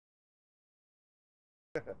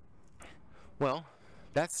Well,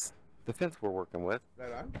 that's the fence we're working with.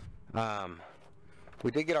 Right on.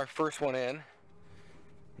 We did get our first one in,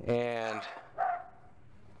 and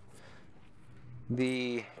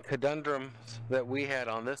the conundrums that we had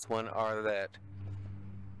on this one are that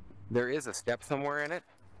there is a step somewhere in it,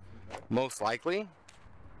 most likely.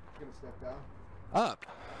 Gonna step down. Up.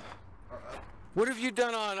 Or up. What have you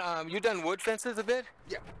done on, you done wood fences a bit?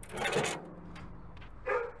 Yeah.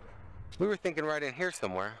 We were thinking right in here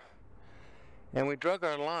somewhere, and we drug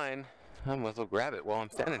our line. I might as well grab it while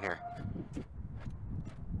I'm standing here.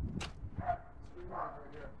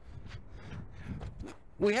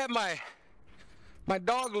 We had my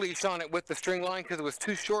dog leash on it with the string line because it was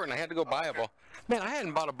too short and I had to go buy a ball. Man, I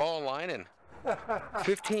hadn't bought a ball line in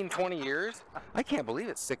 15, 20 years. I can't believe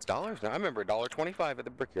it's $6 now. I remember $1.25 at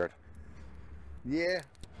the Brickyard. Yeah.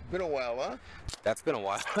 Been a while, huh? That's been a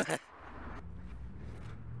while.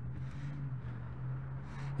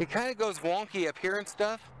 It kind of goes wonky up here and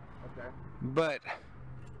stuff. Okay. But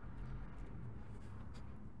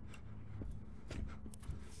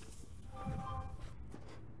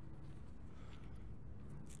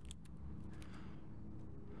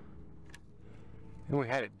and we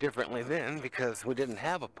had it differently then because we didn't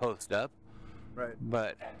have a post up. Right.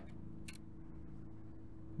 But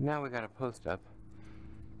now we got a post up,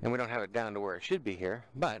 and we don't have it down to where it should be here.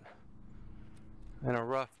 But in a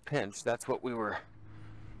rough pinch, that's what we were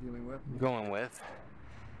going with.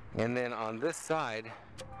 And then on this side,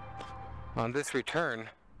 on this return,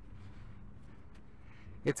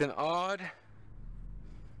 it's an odd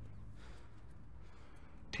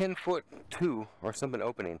 10-foot 2 or something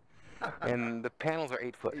opening, and the panels are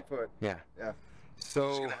 8 foot. 8 foot. Yeah. Yeah. So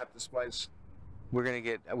Just gonna have to splice. we're gonna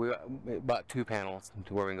get we bought 2 panels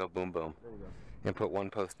to where we can go boom boom, There we go. and put one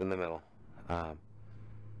post in the middle.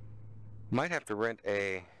 Might have to rent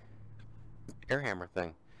a air hammer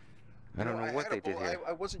thing. I don't know what they did here.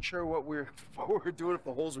 I wasn't sure what we were doing if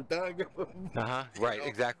the holes were dug. Right, know?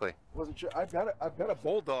 exactly. Wasn't sure. I've got a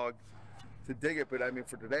bulldog to dig it, but I mean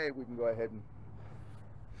for today we can go ahead and.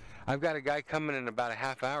 I've got a guy coming in about a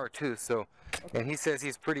half hour too, so, and he says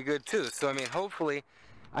he's pretty good too. So I mean, hopefully,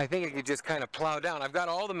 I think it could just kind of plow down. I've got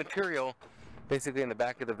all the material basically in the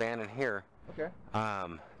back of the van in here. Okay.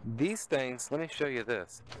 These things, let me show you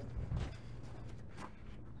this.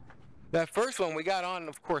 That first one we got on,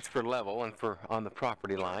 of course, for level and for on the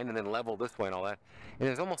property line, and then level this way and all that. And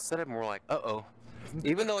it was almost set up, and we're like, uh-oh.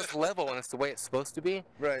 Even though it's level and it's the way it's supposed to be,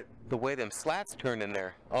 Right. the way them slats turn in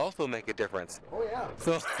there also make a difference. Oh yeah.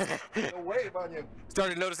 So No wave on you.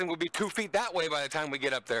 started noticing we'll be 2 feet that way by the time we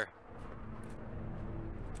get up there.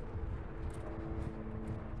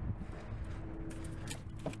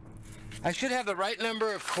 I should have the right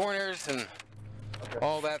number of corners and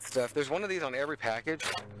all that stuff. There's one of these on every package,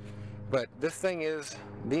 but this thing is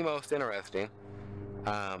the most interesting.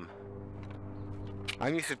 I'm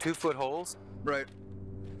used to 2-foot holes. Right.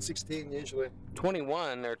 16 usually.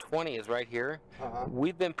 21 or 20 is right here. Uh-huh.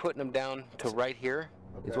 We've been putting them down to right here,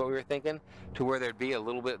 is Okay. what we were thinking, to where there'd be a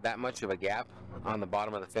little bit that much of a gap on the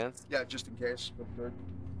bottom of the fence. Yeah, just in case.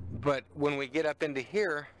 But when we get up into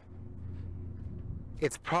here,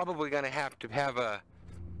 it's probably going to have a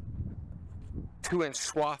 2-inch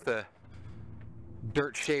swath of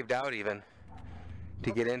dirt shaved out even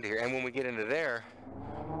to get into here. And when we get into there,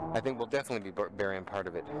 I think we'll definitely be burying part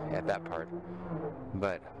of it at that part.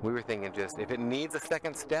 But we were thinking just if it needs a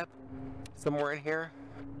second step somewhere in here,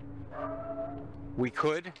 we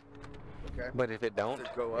could. Okay. But if it don't, Does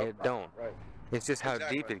it go up? it don't. Right. It's just how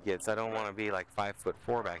Exactly. deep it gets. I don't want to be like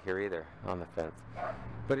 5'4" back here either on the fence.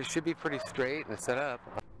 But it should be pretty straight and set up.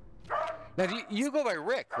 Now, you go by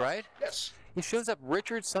Rick, right? Yes. It shows up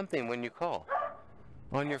Richard something when you call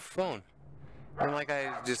on your phone. And like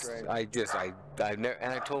I've never,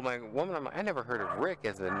 and I told my woman, I never heard of Rick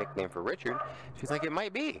as a nickname for Richard. She's like, it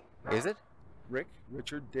might be. Is it? Rick,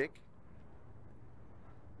 Richard, Dick.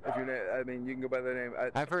 If you, I mean, you can go by the name.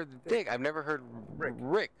 I've heard Dick. I've never heard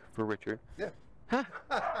Rick for Richard. Yeah. Huh?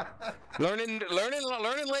 learning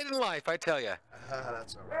late in life, I tell you.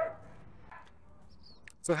 That's all right.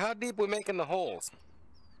 So how deep we making the holes?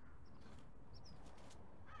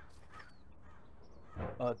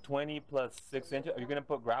 20 plus 6 inches. You're gonna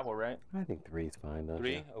put gravel, right? I think 3 is fine, though.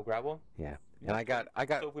 3 of gravel. Yeah. And I got.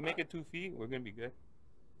 So if we make it 2 feet, we're gonna be good.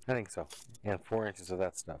 I think so. And 4 inches of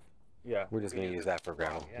that stuff. Yeah. We're just gonna use that for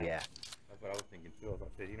gravel. Yeah. That's what I was thinking too. I was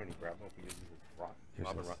about to say, you don't need gravel if you use rock. Here's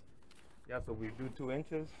Lava this. rock. Yeah, so we do 2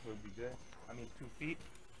 inches, we'll be good. I mean 2 feet.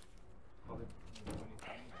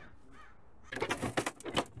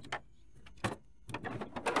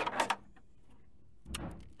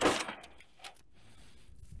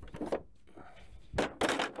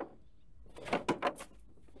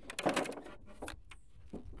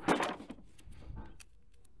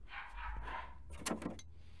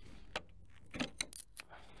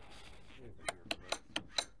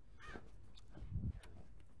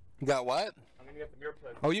 You got what? I'm gonna get the mirror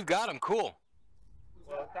plug. Oh, you've got them. Cool.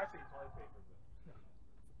 Well, it's actually toilet paper.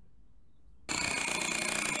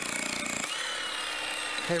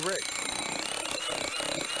 Hey, Rick.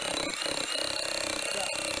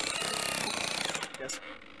 Yes.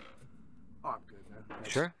 Oh, I'm good, man.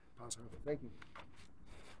 Sure. Awesome. Thank you.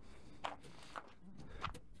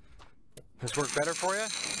 This work better for you?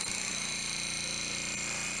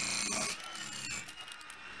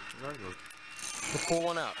 We'll pull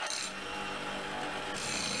one out.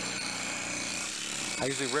 I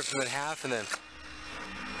usually rip them in half and then...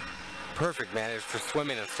 Perfect, man. It's for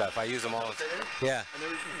swimming and stuff. I use them all. Yeah.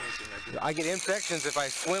 I get infections if I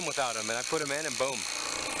swim without them, and I put them in and boom.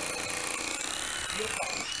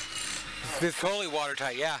 It's totally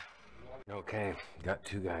watertight, yeah. Okay, got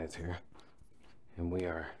two guys here, and we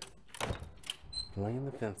are laying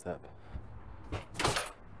the fence up.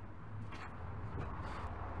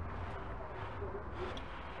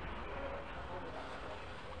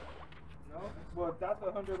 No? Well, if that's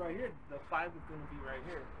 100 right here, the 5 is going to be right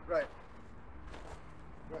here. Right.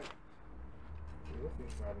 Right. This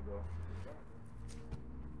thing's got to go.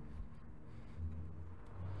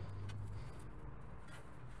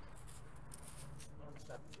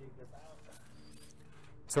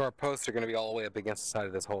 So our posts are going to be all the way up against the side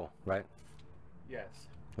of this hole, right? Yes.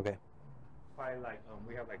 Okay. Probably like,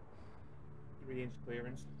 we have like 3-inch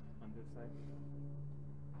clearance on this side.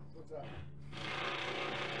 What's that?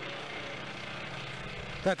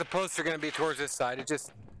 That the posts are going to be towards this side. It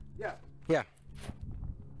just, Yeah. yeah.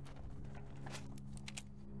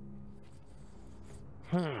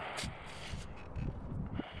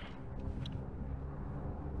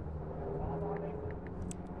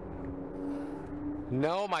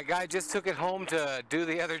 No, my guy just took it home to do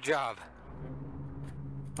the other job.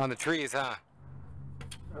 On the trees, huh?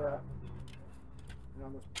 Yeah. And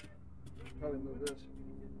I'm just probably move this.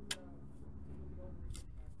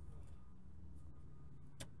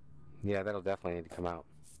 Yeah, that'll definitely need to come out.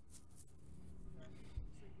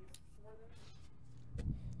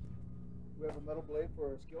 We have a metal blade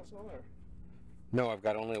for a skill saw, or? No, I've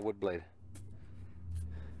got only a wood blade.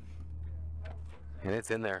 And it's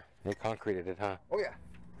in there. They concreted it, huh? Oh yeah.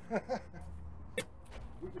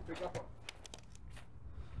 We could pick up one.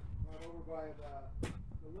 Right over by the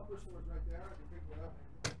lumber stores right there. I can pick one up.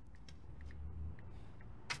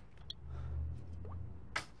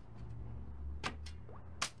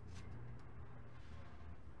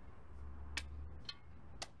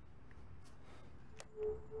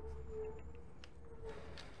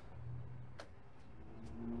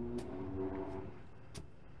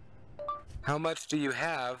 How much do you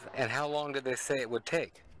have, and how long did they say it would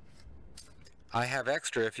take? I have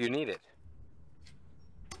extra if you need it.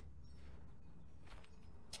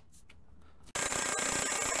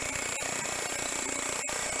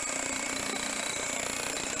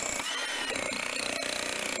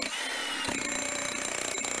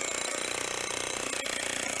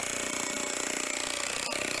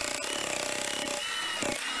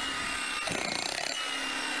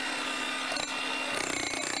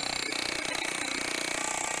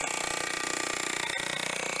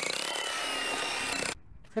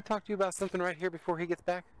 Can I talk to you about something right here before he gets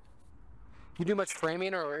back? You do much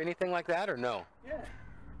framing or anything like that, or no? Yeah.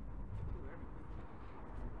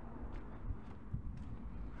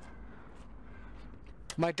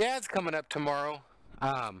 My dad's coming up tomorrow.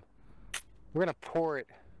 We're gonna pour it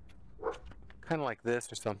kind of like this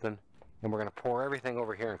or something, and we're gonna pour everything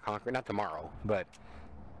over here in concrete. Not tomorrow, but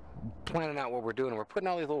planning out what we're doing. We're putting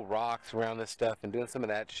all these little rocks around this stuff and doing some of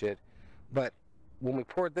that shit. But when we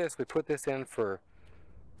poured this, we put this in for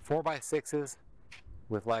 4x6s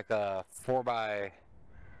with like a 4x10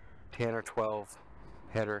 or 12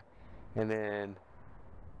 header, and then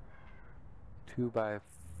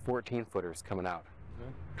 2x14 footers coming out.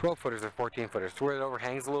 12 footers or 14 footers, to where it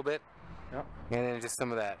overhangs a little bit. Yep. And then just some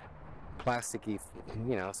of that plasticky,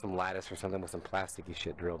 you know, some lattice or something with some plasticky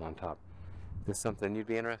shit drilled on top. Is this something you'd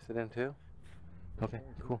be interested in too? Okay,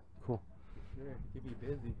 cool, cool. Sure, keep you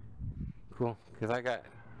busy. Cool, because I got...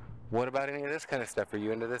 What about any of this kind of stuff? Are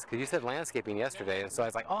you into this? Because you said landscaping yesterday, and so I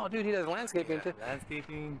was like, oh, dude, he does landscaping too.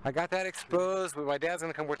 Landscaping. I got that exposed. My dad's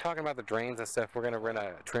going to come. We're talking about the drains and stuff. We're going to rent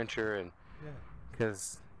a trencher, and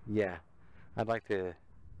because, yeah, I'd like to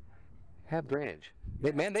have drainage.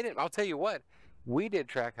 Man, they didn't. I'll tell you what. We did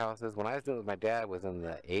track houses when I was doing it with my dad was in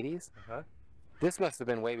the 80s. This must have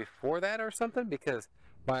been way before that or something, because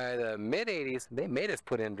by the mid 80s, they made us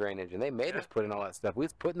put in drainage, and they made us put in all that stuff. We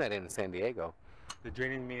was putting that in San Diego. The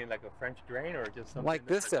draining meaning like a French drain or just something like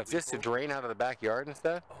this stuff, just to drain out of the backyard and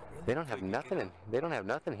stuff. Oh, really? They don't have nothing in. They don't have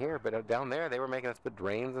nothing here, but down there they were making us put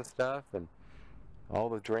drains and stuff. And All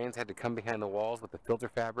the drains had to come behind the walls with the filter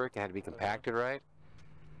fabric and had to be compacted right.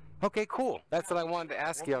 Okay, cool. That's what I wanted to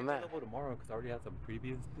ask you on that. Available tomorrow because I already have some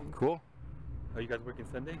previous things. Cool. Are you guys working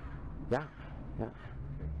Sunday? Yeah,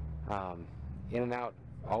 yeah. In and out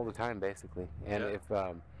all the time, basically. And if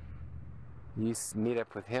you meet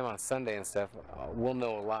up with him on Sunday and stuff, we'll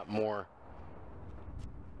know a lot more.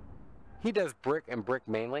 He does brick and brick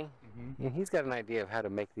mainly, and he's got an idea of how to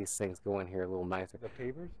make these things go in here a little nicer. The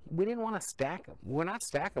pavers? We didn't want to stack them. We're not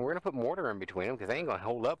stacking. We're going to put mortar in between them because they ain't going to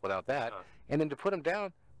hold up without that. And then to put them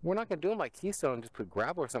down, we're not going to do them like Keystone and just put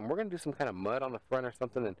gravel or something. We're going to do some kind of mud on the front or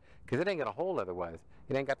something because it ain't going to hold otherwise.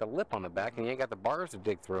 It ain't got the lip on the back and you ain't got the bars to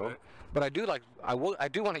dig through them. But I do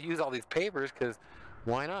want to use all these pavers because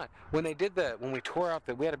why not? When we tore out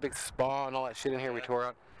we had a big spa and all that shit in here we tore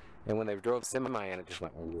out. And when they drove semi in, it just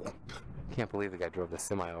went, can't believe the guy drove the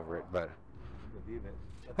semi over it, but.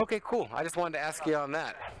 Okay, cool. I just wanted to ask you on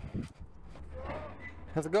that.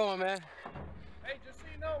 How's it going, man? Hey, just so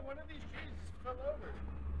you know, one of these trees fell over.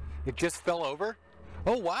 It just fell over?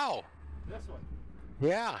 Oh, wow. This one.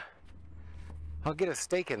 Yeah. I'll get a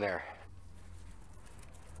stake in there.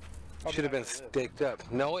 Should have been staked up.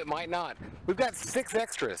 No, it might not. We've got 6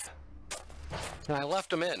 extras. And I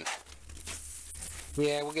left them in.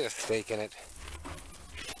 Yeah, we'll get a stake in it.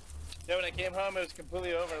 Yeah, when I came home, it was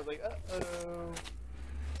completely over. I was like, uh-oh.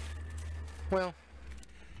 Well,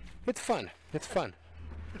 it's fun. It's fun.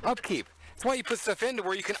 Upkeep. That's why you put stuff into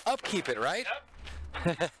where you can upkeep it, right?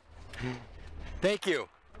 Yep. Thank you.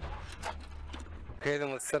 Okay,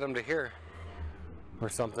 then let's set them to here or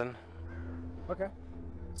something. Okay.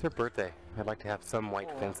 It's her birthday. I'd like to have some white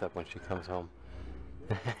fence up when she comes home.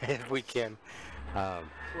 If we can. Well,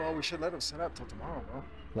 we should let them set up till tomorrow, bro.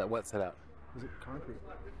 Let what set up? Is it concrete?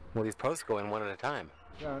 Well, these posts go in one at a time.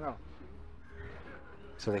 Yeah, I know.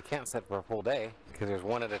 So they can't set for a full day because there's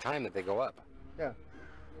one at a time that they go up. Yeah.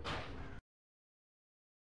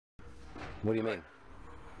 What do you mean?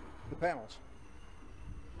 The panels.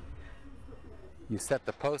 You set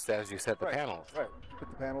the posts as you set the panels. Right. Put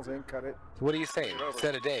the panels in, cut it. So what are you saying?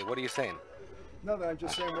 Set a day. What are you saying? No, I'm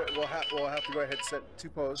just saying we'll have to go ahead and set 2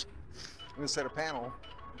 posts and then set a panel,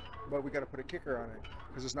 but we got to put a kicker on it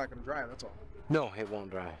because it's not going to dry. That's all. No, it won't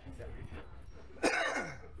dry.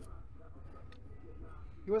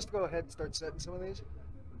 He wants to go ahead and start setting some of these.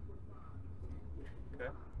 Okay.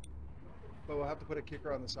 But we'll have to put a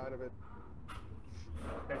kicker on the side of it.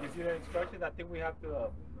 Okay, you see the instructions? I think we have to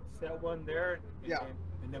set one there. Yeah.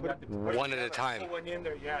 And then we have to put one at a time. one in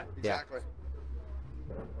there. Yeah. Exactly.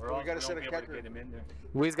 Or we got to set a kicker. Get them in there.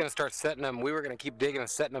 We was going to start setting them. We were going to keep digging and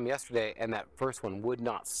setting them yesterday, and that first one would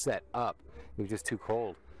not set up. It was just too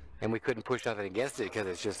cold. And we couldn't push nothing against it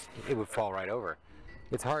because it would fall right over.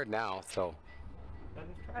 It's hard now, so. Let's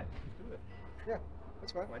try it. Let's do it. Yeah,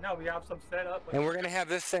 that's fine. Right now we have some set up. And we're going to have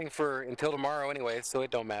this thing until tomorrow anyway, so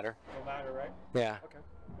it don't matter. No matter, right? Yeah. Okay.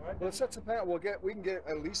 All right. Well, let's set some panel. We can get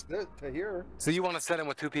at least this to here. So you want to set them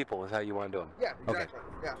with 2 people is how you want to do them? Yeah, exactly.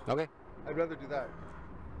 Okay. Yeah. Okay. I'd rather do that.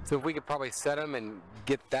 So if we could probably set them and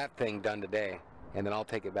get that thing done today, and then I'll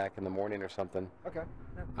take it back in the morning or something. Okay.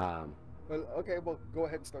 Well, okay, well, go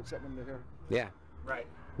ahead and start setting them to here. Yeah. Right.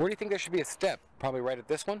 Where do you think there should be a step? Probably right at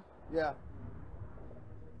this one? Yeah.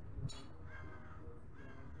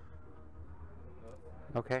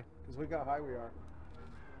 Okay. Because look how high we are.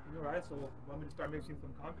 All right, so want me to start mixing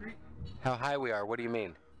some concrete? How high we are? What do you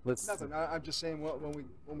mean? Nothing. I'm just saying when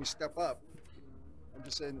we step up, I'm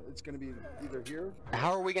just saying it's going to be either here.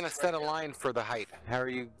 How are we going to set a line for the height? How are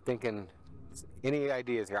you thinking? Any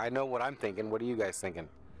ideas here? I know what I'm thinking. What are you guys thinking?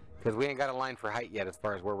 Because we ain't got a line for height yet as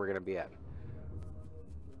far as where we're going to be at.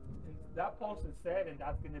 That post is set, and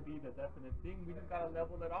that's going to be the definite thing. We just got to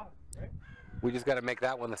level it off, right? We just got to make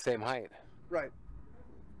that one the same height. Right.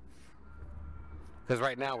 Because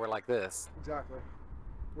right now we're like this. Exactly.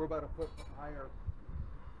 We're about a foot higher.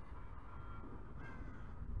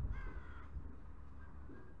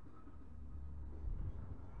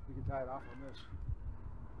 We can tie it off on this.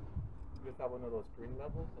 You just have one of those string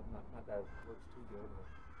levels? Not that it works too good.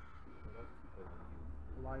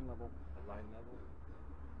 A line level. A line level?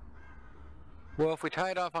 Well, if we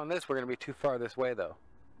tie it off on this, we're going to be too far this way, though.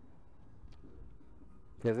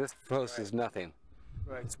 Because this post is nothing.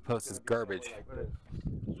 Right. This post is garbage. Right.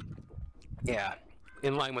 Yeah,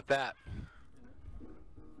 in line with that.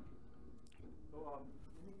 So,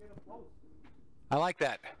 you can get a post. I like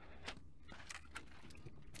that.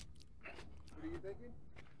 What are you thinking?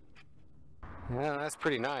 Yeah, that's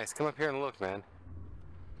pretty nice. Come up here and look, man.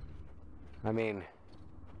 I mean...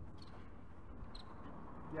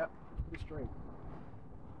 Yep, pretty straight.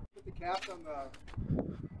 Put the caps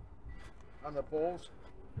on the poles.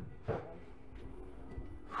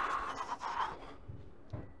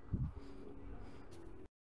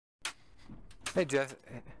 Hey, Jess.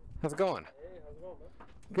 How's it going? Hey, how's it going, man?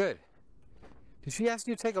 Good. Did she ask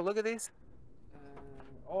you to take a look at these?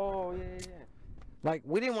 Oh, yeah. Like,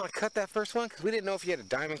 we didn't want to cut that first one because we didn't know if you had a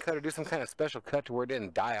diamond cut or do some kind of special cut to where it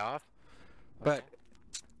didn't die off. But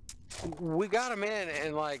we got them in,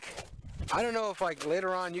 and like, I don't know if like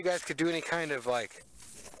later on you guys could do any kind of like,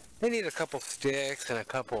 they need a couple sticks and a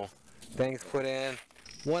couple things put in.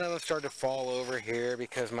 One of them started to fall over here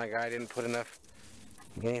because my guy didn't put enough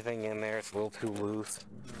anything in there. It's a little too loose.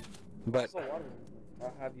 But Also water.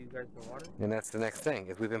 I'll have you guys been watering? and that's the next thing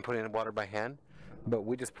is we've been putting in water by hand, but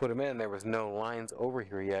we just put them in. There was no lines over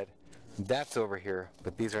here yet. That's over here,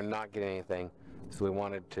 but these are not getting anything. So we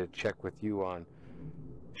wanted to check with you on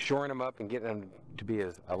shoring them up and getting them to be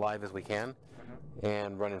as alive as we can,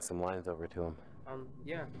 and running some lines over to them.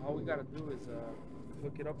 Yeah. All we gotta do is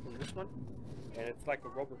hook it up from this one, and it's like a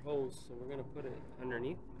rubber hose. So we're gonna put it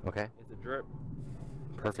underneath. Okay. It's a drip.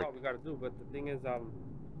 Perfect. That's all we gotta do. But the thing is,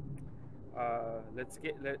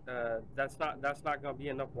 that's not gonna be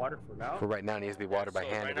enough water for now. For right now, it needs to be watered by So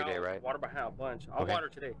hand right every now, day, right? Water by hand, a bunch. I'll Okay. water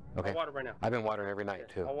today. Okay. I'll water right now. I've been watering every night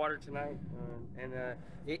too. I'll water tonight, and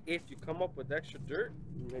if you come up with extra dirt,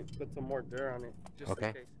 maybe put some more dirt on it, just Okay.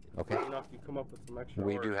 in case. Okay. You know, if you come up with some extra.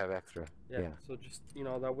 We or- do have extra. Yeah. Yeah. So just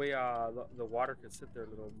that way, the water could sit there a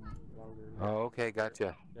little longer. Oh, okay.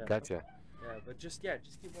 Gotcha. Yeah. Gotcha. Yeah, but just keep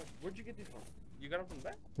watching. Where'd you get these from? You got them from the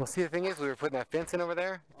back? Well, see, the thing is, we were putting that fence in over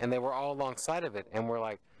there, and they were all alongside of it, and we're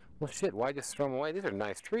like, well, shit, why just throw them away? These are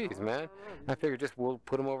nice trees, man. I figured just we'll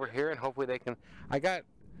put them over here, and hopefully they can.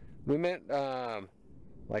 We meant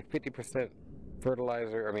like 50%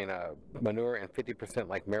 fertilizer, manure, and 50%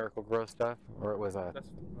 like Miracle Grow stuff, or it was That's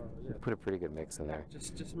yeah. put a pretty good mix in there.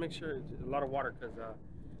 Just make sure it's a lot of water because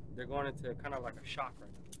they're going into kind of like a shock right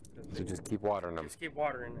now. So just keep watering them. Just keep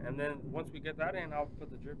watering, and then once we get that in, I'll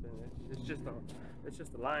put the drip in. It's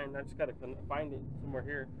just a line. I just gotta find it somewhere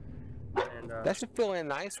here. And That should fill in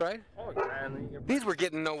nice, right? oh yeah, and then you get These were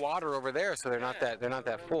getting no water over there, so they're not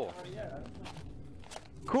that full. yeah.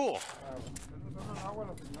 Cool.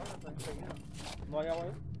 No hay agua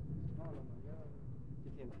ahí?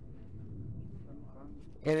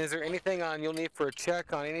 And is there anything you'll need for a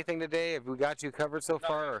check on anything today? Have we got you covered so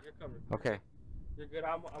far? Or? You're covered. Okay. You're good.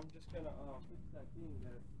 I'm just gonna fix that thing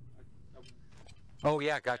that Oh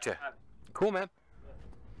yeah, gotcha. Cool, man.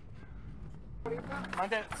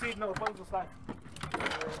 Mande, sí, no lo puedes usar.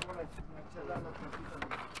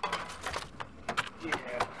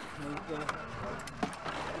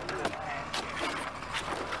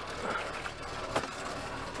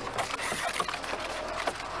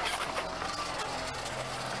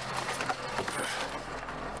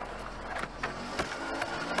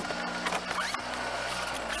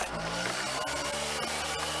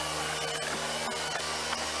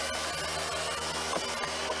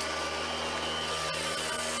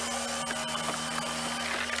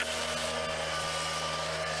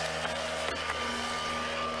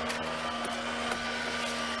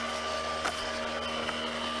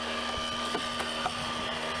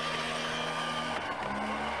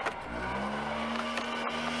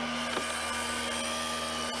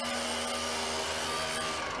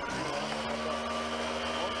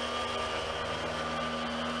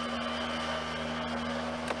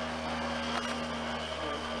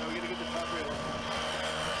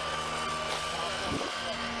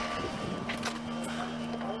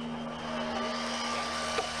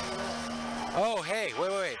 Oh, hey,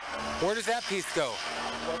 wait. Where does that piece go?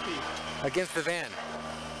 What piece? Against the van.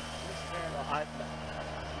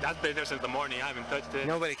 That's been there since the morning. I haven't touched it.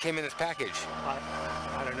 Nobody came in this package.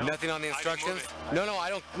 I don't know. Nothing on the I didn't move instructions? it. No, I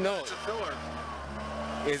don't know. It's a filler.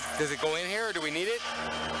 Does it go in here or do we need it?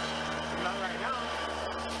 Not right now.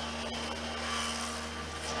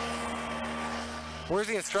 Where's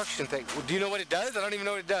the instruction thing? Do you know what it does? I don't even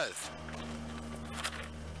know what it does.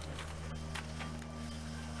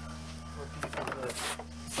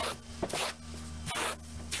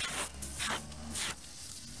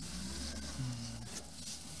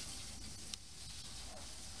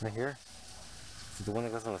 Right here? Is it the one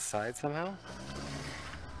that goes on the side somehow?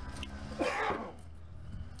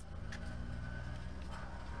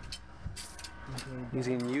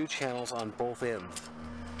 Using U channels on both ends.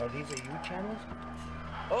 Are these are U channels?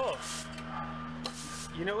 Oh.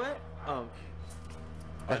 You know what?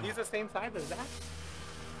 Are these the same size as that?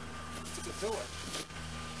 It's a filler.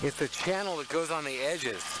 It's the channel that goes on the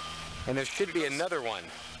edges. And there should be another one.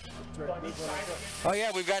 Oh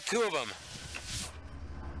yeah, we've got two of them.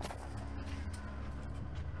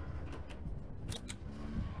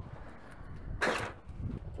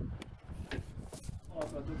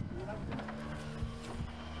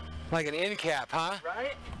 Like an end cap, huh?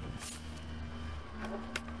 Right?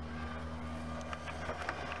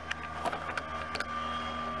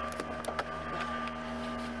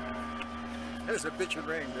 That is a bitchin'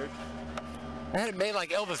 rain, dude. I had it made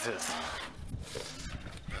like Elvis's.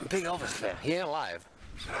 Big Elvis fan. He ain't alive.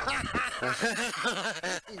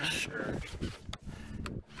 Sure.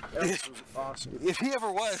 That was awesome. If he ever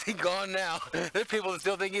was, he's gone now. There's people that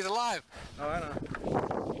still think he's alive. Oh, I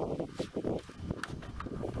know.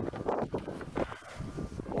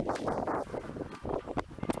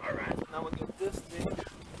 Alright, now we'll get this thing.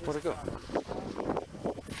 Where'd it go?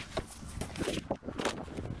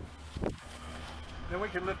 Then we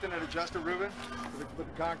can lift in and adjust it, Ruben, with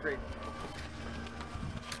the concrete.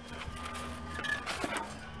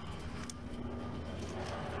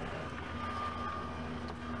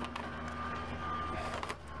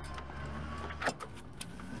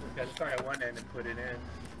 Okay, start at one end and put it in.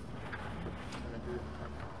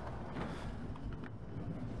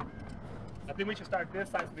 I think we should start this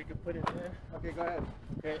side so we can put it in. Okay, go ahead.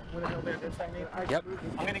 Okay, want to go there this side, Nate? Yep.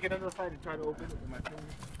 I'm gonna get on the side and try to open it with my finger.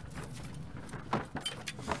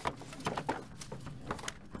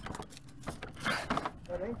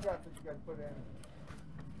 That ink drops that you got to put in.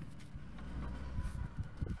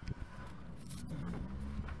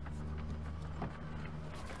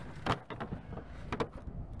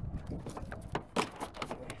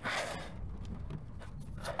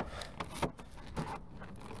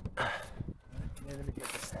 Let me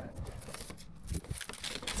get this side.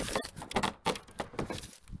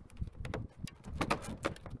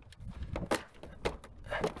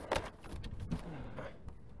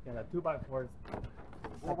 Yeah, the 2x4s.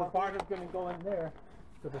 Like the part is gonna go in there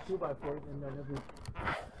to the 2x4s, and then it'll be.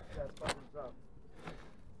 That's buttons up.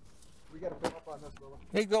 We got to put up on this, Bubba.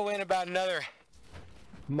 They go in about another.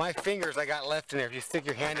 My fingers I got left in there. If you stick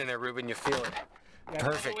your hand in there, Ruben, you feel it. Yeah,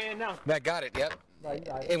 Perfect. Go in now. That got it. Yep. Right,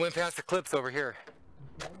 It went past the clips over here.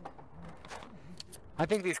 I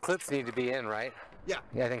think these clips need to be in, right? Yeah.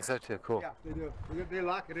 Yeah, I think so too. Cool. Yeah, they do. They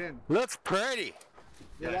lock it in. Looks pretty.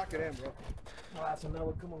 They lock it in, bro. Alright, so now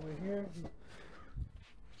we'll come over here.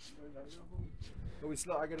 So we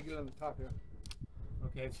slow. I got to get it on the top here.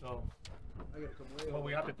 Okay, so I got to come way well, over.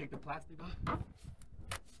 we have to take the plastic off.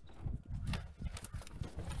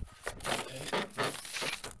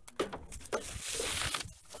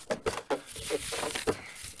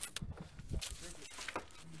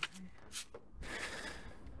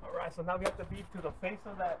 Alright, so now we have to be to the face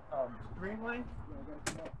of that stream line,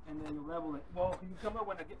 and then you level it. Well, you come up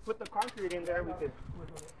when I put the concrete in there, we could.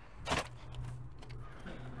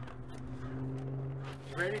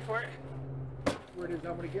 Ready for it? Where it is,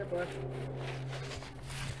 I'm going to get, bud.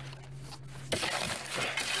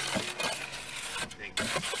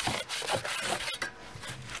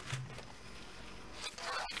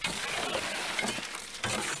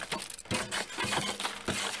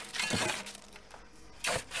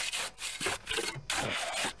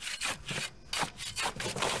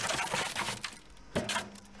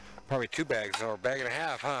 Probably 2 bags or a bag and a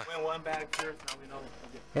half, huh? Went one bag first, now we know.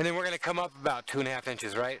 And then we're gonna come up about 2.5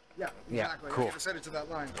 inches, right? Yeah, Yeah, exactly. cool. We got to set it to that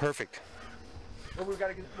line. Perfect. But we've got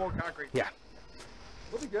to get more concrete. Yeah.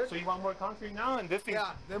 We'll be good. So you want more concrete now, and this thing?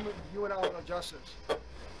 Yeah, then you and I will adjust this.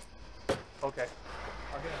 Okay.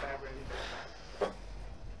 I'll get a bag ready.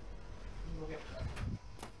 Okay.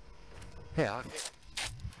 Yeah. I'll-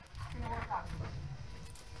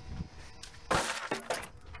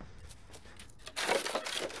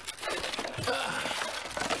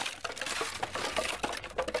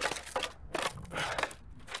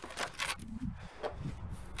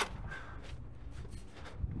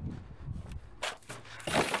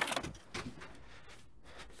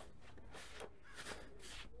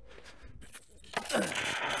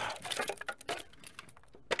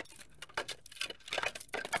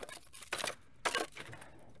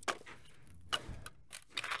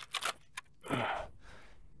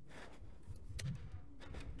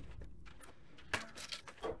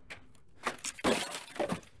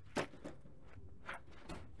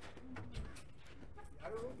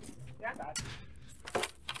 Yeah, that's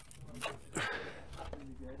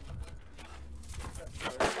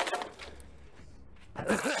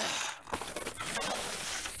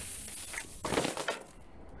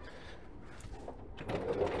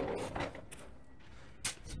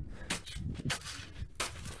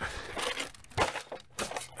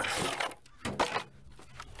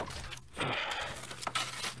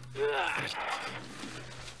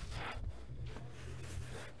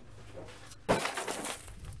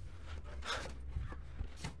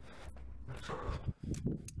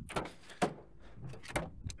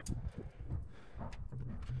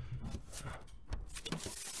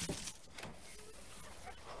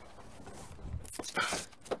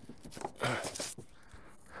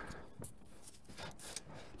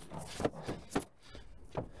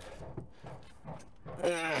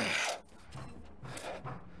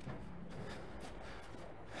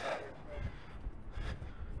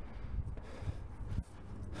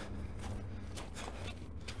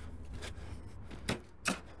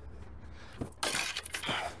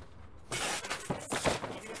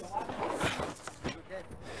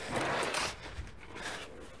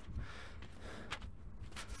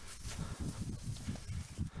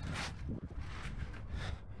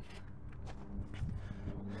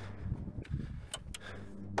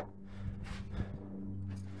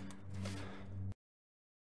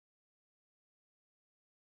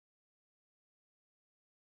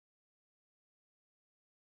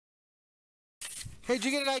Hey, did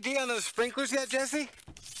you get an idea on those sprinklers yet, Jesse?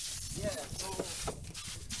 Yeah, so...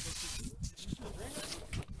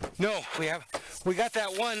 No, we got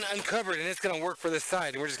that one uncovered and it's gonna work for this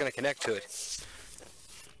side and we're just gonna connect to it. So,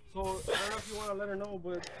 I don't know if you want to let her know,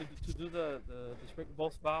 but to do the sprinkler,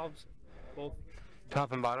 both valves, both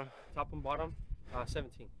Top and bottom? top and bottom,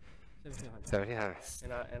 1700. 1700.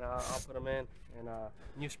 And I'll put them in, and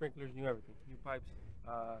new sprinklers, new everything, new pipes.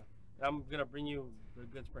 I'm gonna bring you the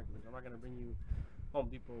good sprinklers. I'm not gonna bring you Home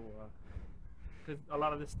Depot, because a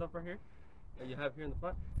lot of this stuff right here that you have here in the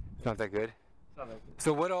front, It's not that good. it's not that good.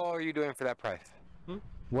 So what all are you doing for that price? Hmm?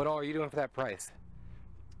 What all are you doing for that price?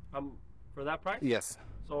 For that price? Yes.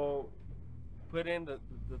 So put in the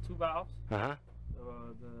two valves. Uh-huh.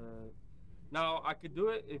 Now I could do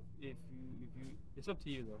it if you it's up to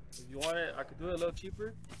you though. If you want it, I could do it a little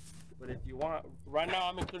cheaper. But if you want, right now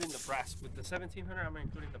I'm including the brass with the 1700. I'm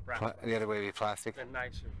including the brass. The other way would be plastic. They're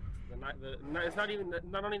nicer. It's not even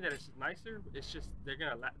not only that it's nicer. It's just they're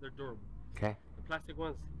durable. Okay. The plastic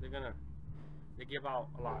ones they give out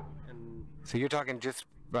a lot. And So you're talking just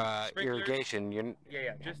irrigation.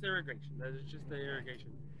 yeah, just irrigation. That is just the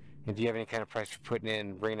irrigation. And do you have any kind of price for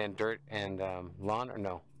bringing in dirt and lawn or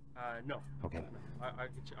no? No. Okay. No.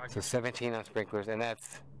 I So 17 on sprinklers, and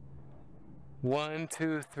that's 1,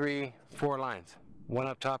 2, 3, 4 lines. 1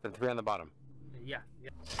 up top and 3 on the bottom. Yeah.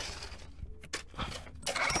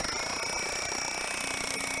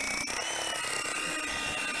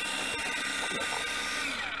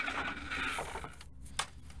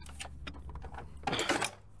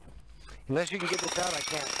 Unless you can get this out, I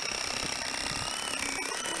can't.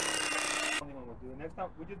 Only one we'll do. Next time,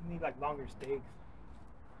 we just need like longer stakes.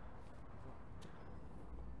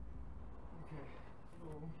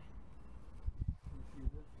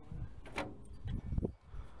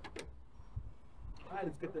 Alright,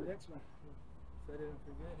 let's get the next one. Set it and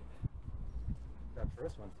forget it. That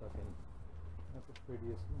first one's fucking, that's the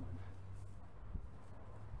prettiest one.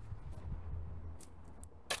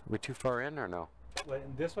 We're too far in or no? What,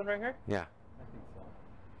 in this one right here? Yeah. I think so.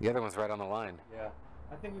 The other one's right on the line. Yeah.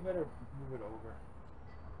 I think we better move it over.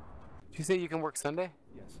 Did you say you can work Sunday?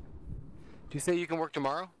 Yes. Did you say you can work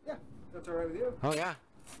tomorrow? Yeah, that's all right with you. Oh yeah.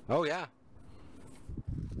 Oh yeah.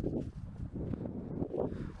 I'm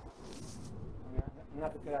gonna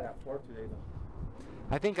have to cut out that fork today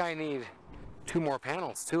though. I think I need 2 more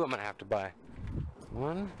panels too. I'm gonna have to buy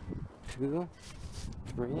 1, 2,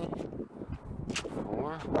 3,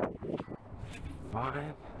 4,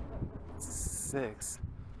 5, 6,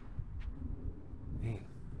 8,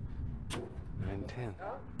 9, 10.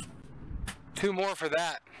 2 more for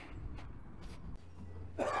that.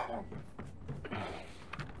 I'm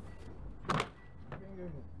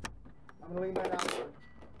gonna leave mine out there.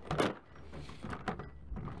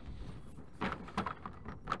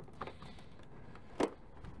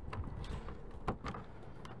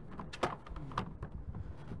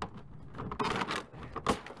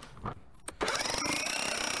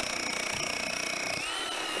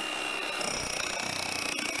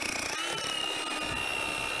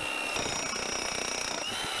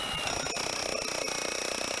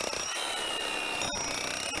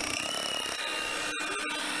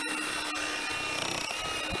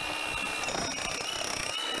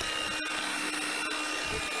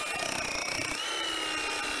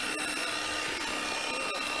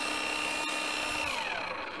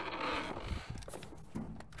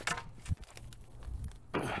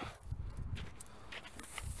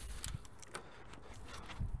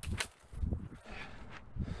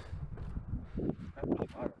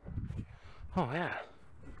 Oh yeah.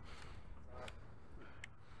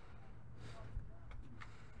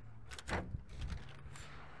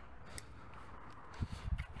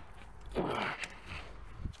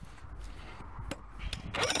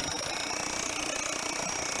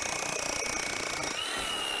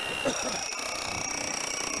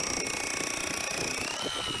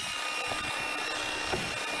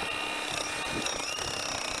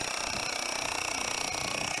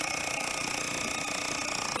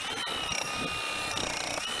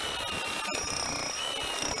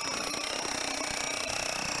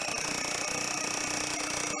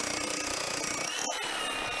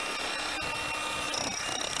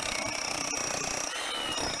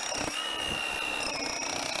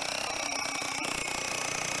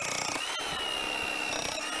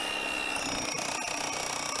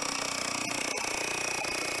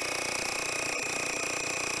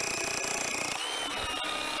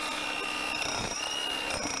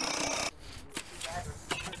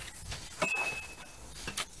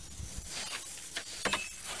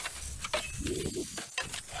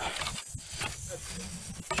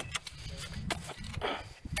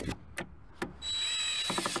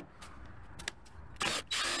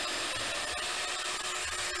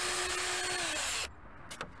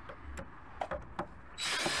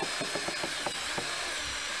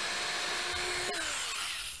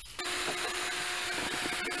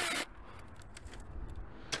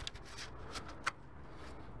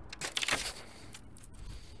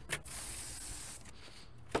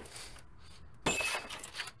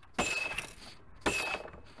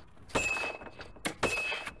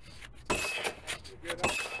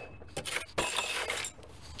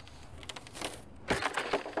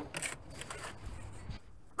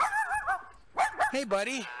 Hey,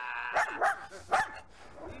 buddy. You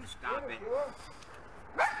stop it.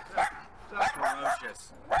 So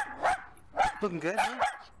ferocious. Looking good, huh?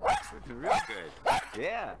 Looking real good.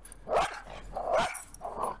 Yeah.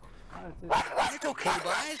 It's okay,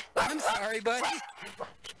 bud. I'm sorry, buddy.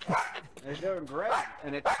 They're doing great.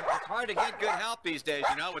 And it's hard to get good help these days,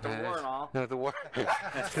 you know, with the war and all. No, the war.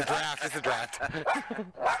 It's a draft. It's a draft.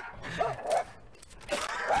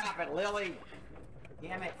 Stop it, Lily.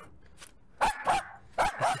 Damn it.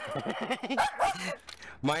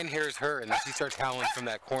 Mine hears her, and then she starts howling from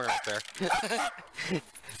that corner up there.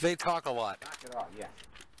 They talk a lot. Knock it off, yeah.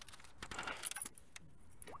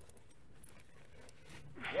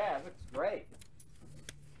 Yeah, it looks great.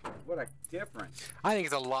 What a difference. I think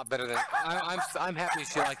it's a lot better than. I'm happy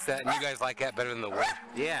she likes that, and you guys like that better than the wood.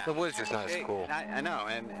 Yeah. The wood's just not as cool. I know,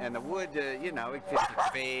 and the wood, you know, it just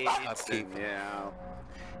fades. Upkeep. And, you know.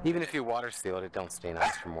 Even if you water seal it, it don't stay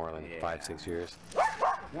nice for more than 5-6 years.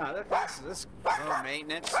 No, this low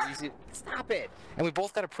maintenance, easy. Stop it. And we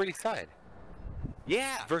both got a pretty side.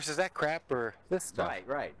 Yeah. Versus that crap or this stuff.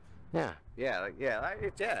 Right. Yeah. Yeah,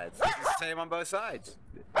 it's the same on both sides.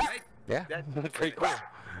 Right? Yeah. Pretty cool.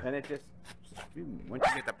 And it just, once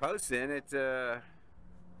you get the posts in, it's, you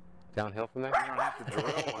Downhill from there. don't have to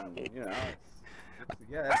drill and, you know.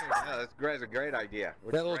 That's great. It's a great idea.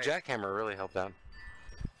 That little jackhammer really helped out.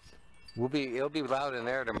 It'll be loud in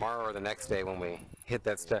there tomorrow or the next day when we hit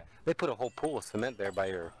that stuff. They put a whole pool of cement there by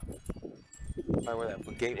where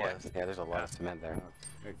that gate was. Yeah, there's a lot of cement there.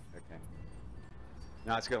 Okay.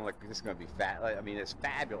 No, this is gonna be fat. I mean, it's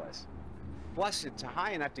fabulous. Plus, it's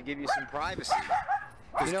high enough to give you some privacy.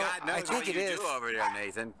 You know, God knows I think what you do over there,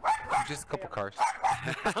 Nathan. Just a couple cars.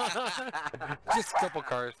 Just a couple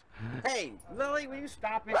cars. Hey, Lily, will you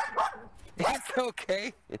stop it? It's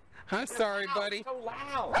okay. I'm sorry, buddy. It's so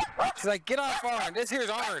loud. She's like, get off Arn. This here's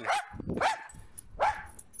Arn.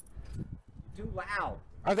 Too loud.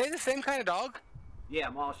 Are they the same kind of dog?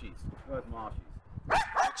 Yeah, Malshies. Both Malshies.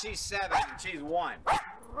 But she's 7 and she's 1.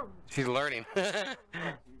 She's learning.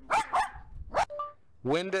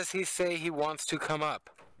 When does he say he wants to come up?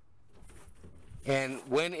 And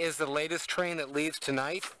when is the latest train that leaves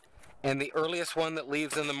tonight and the earliest one that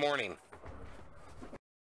leaves in the morning?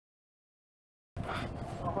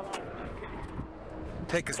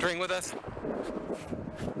 Take a string with us.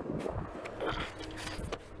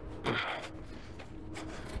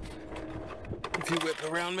 If you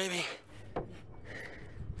whip around, maybe.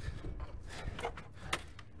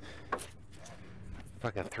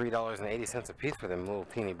 Fucking $3.80 a piece for them little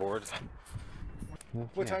teeny boards.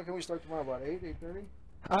 What time can we start tomorrow? About 8, 8:30? You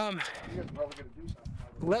guys are probably gonna do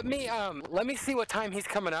something. Let me see what time he's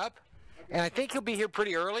coming up, and I think he'll be here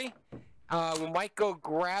pretty early. We might go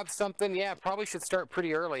grab something. Yeah, probably should start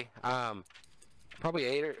pretty early. Probably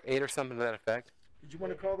 8 or something to that effect. Did you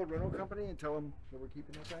want to call the rental company and tell them that we're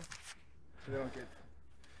keeping this guy? So they don't get.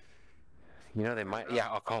 You know they might. Yeah,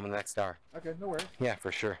 I'll call him the next hour. Okay, no worries. Yeah,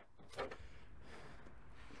 for sure.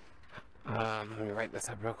 Let me write this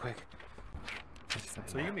up real quick.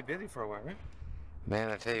 So you're gonna be busy for a while, right?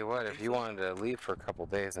 Man, I tell you what, if you wanted to leave for a couple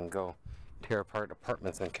days and go tear apart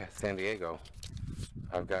apartments in San Diego,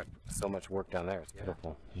 I've got so much work down there. It's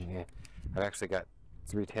pitiful. Yeah. I've actually got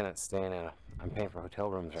 3 tenants staying in. I'm paying for hotel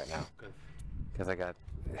rooms right now because I got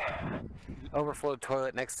overflowed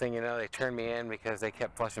toilet. Next thing you know, they turned me in because they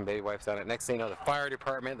kept flushing baby wipes on it. Next thing you know, the fire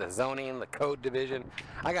department, the zoning, the code division.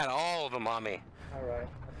 I got all of them on me. All right.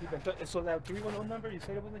 So that 310 number, you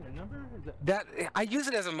said it wasn't your number? Or is that... I use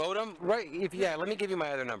it as a modem, right? Yeah, let me give you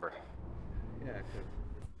my other number. Yeah, good.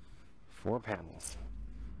 4 panels.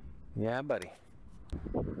 Yeah, buddy.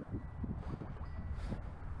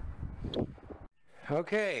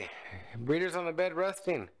 Okay, Breeder's on the bed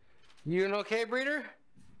resting. You doing okay, Breeder?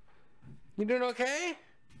 You doing okay?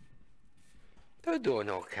 They're doing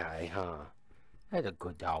okay, huh? That's a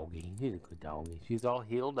good doggy. He's a good doggy. She's all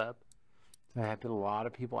healed up. So I had a lot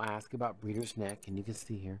of people ask about Breeder's neck, and you can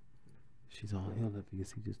see here. She's all healed up. You can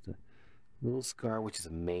see just a little scar, which is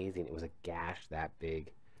amazing. It was a gash that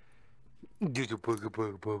big.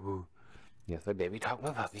 Yes, my baby talk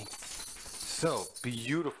my puppy. So,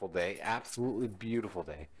 beautiful day. Absolutely beautiful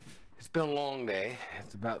day. It's been a long day.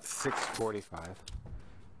 It's about 6:45.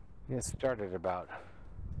 It started about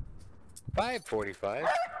 5:45.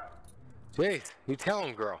 Jeez, you tell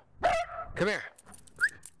him, girl. Come here.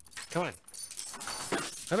 Come on.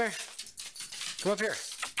 Come here. Come up here.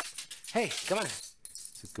 Hey, come on.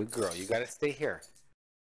 It's a good girl. You gotta stay here.